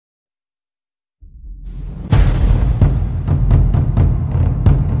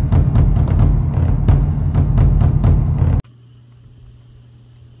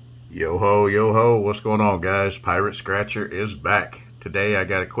Yo ho, what's going on, guys? PirateScratcher is back. Today I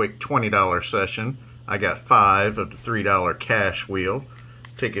got a quick $20 session. I got 5 of the $3 cash wheel.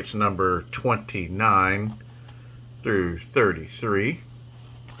 Tickets number 29 through 33.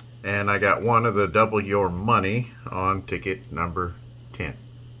 And I got 1 of the double your money on ticket number 10.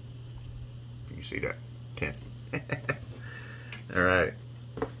 You see that? 10. Alright.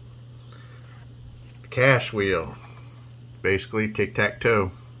 Cash wheel. Basically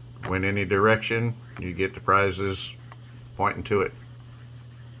tic-tac-toe. Win any direction, you get the prizes pointing to it.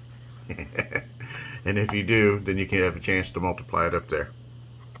 And if you do, then you can have a chance to multiply it up there.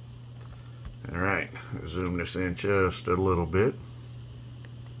 Alright, zoom this in just a little bit.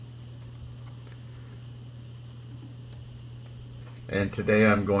 And today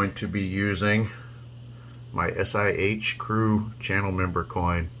I'm going to be using my SIH Crew channel member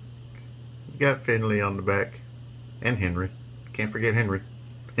coin. You got Finley on the back, and Henry. Can't forget Henry.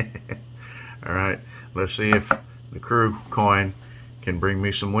 Alright, let's see if the Crew coin can bring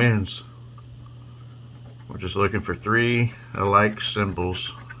me some wins. We're just looking for 3 alike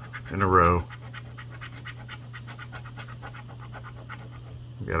symbols in a row.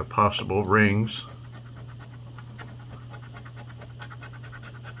 We got a possible rings.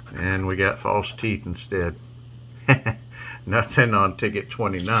 And we got false teeth instead. Nothing on ticket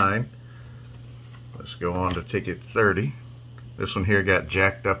 29. Let's go on to ticket 30. This one here got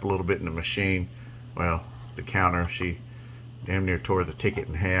jacked up a little bit in the machine. Well, the counter, she damn near tore the ticket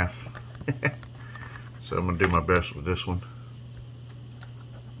in half. So I'm going to do my best with this one.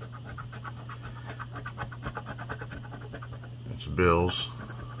 It's Bill's.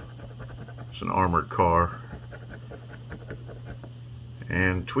 It's an armored car.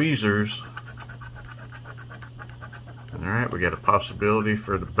 And tweezers. Alright, we got a possibility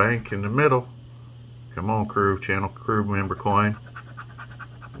for the bank in the middle. Come on, channel crew member coin.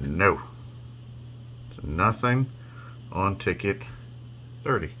 No. So nothing on ticket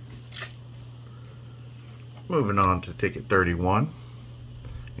 30. Moving on to ticket 31.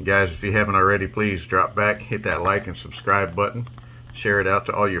 And guys, if you haven't already, please drop back, hit that like and subscribe button. Share it out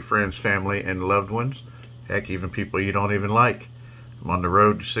to all your friends, family, and loved ones. Heck, even people you don't even like. I'm on the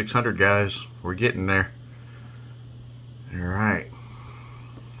road to 600, guys. We're getting there. Alright.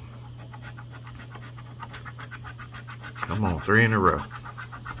 Come on, 3 in a row.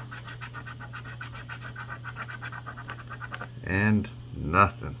 And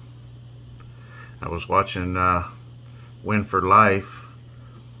nothing. I was watching Win for Life,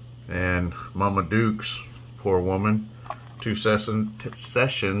 and Mama Dukes, poor woman, 2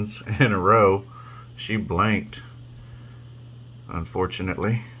 sessions in a row, she blanked.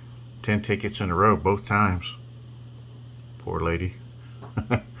 Unfortunately, 10 tickets in a row both times. Poor lady.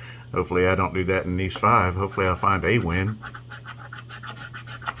 Hopefully I don't do that in these 5. Hopefully I'll find a win.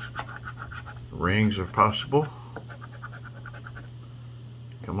 Rings are possible.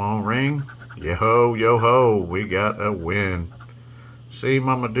 Come on, ring. Yo ho, yo ho. We got a win. See,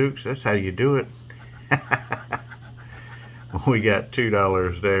 Mama Dukes, that's how you do it. We got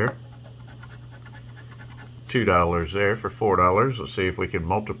 $2 there. $2 there for $4. Let's see if we can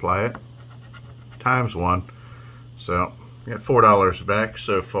multiply it times 1. So we got $4 back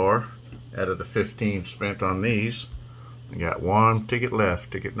so far out of the 15 spent on these. We got 1 ticket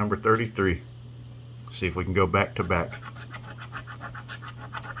left, ticket number 33. See if we can go back to back.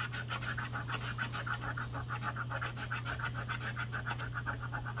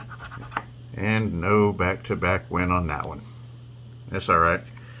 And no back-to-back win on that one. That's alright.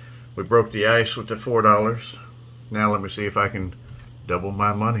 We broke the ice with the $4. Now let me see if I can double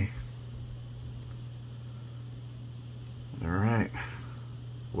my money. Alright.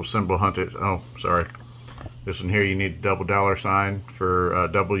 We'll symbol hunt it. Oh, sorry. This one here, you need a double $sign for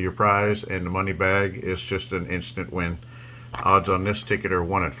double your prize, and the money bag is just an instant win. Odds on this ticket are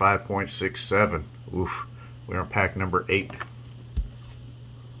 1 in 5.67. Oof. We're on pack number 8.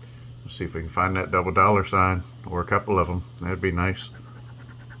 Let's see if we can find that double $sign, or a couple of them. That'd be nice.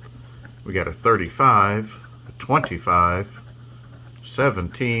 We got a 35, a 25,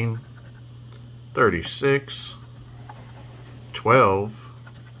 17, 36, 12,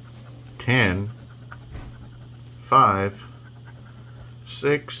 10, 5,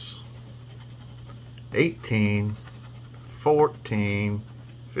 6, 18, 14,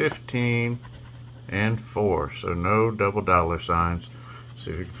 15, and 4. So no double $signs.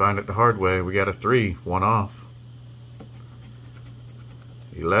 See if we can find it the hard way. We got a 3, 1 off.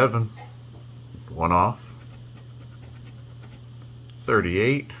 11, 1 off.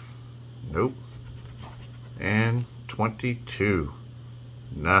 38, nope. And 22,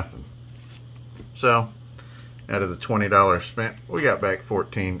 nothing. So out of the $20 spent, we got back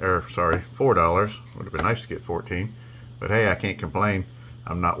 $4. Would have been nice to get 14, but hey, I can't complain.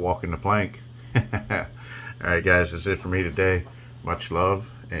 I'm not walking the plank. Alright guys, that's it for me today. Much love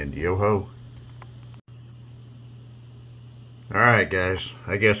and yo-ho. Alright guys,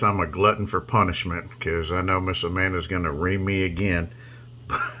 I guess I'm a glutton for punishment because I know Miss Amanda's going to ream me again.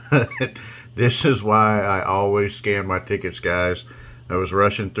 But this is why I always scan my tickets, guys. I was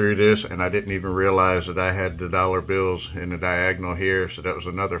rushing through this and I didn't even realize that I had the dollar bills in the diagonal here. So that was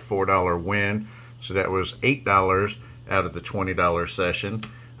another $4 win. So that was $8 out of the $20 session.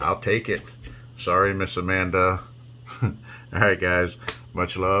 I'll take it. Sorry, Miss Amanda. Alright guys,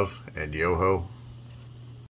 much love and yo-ho.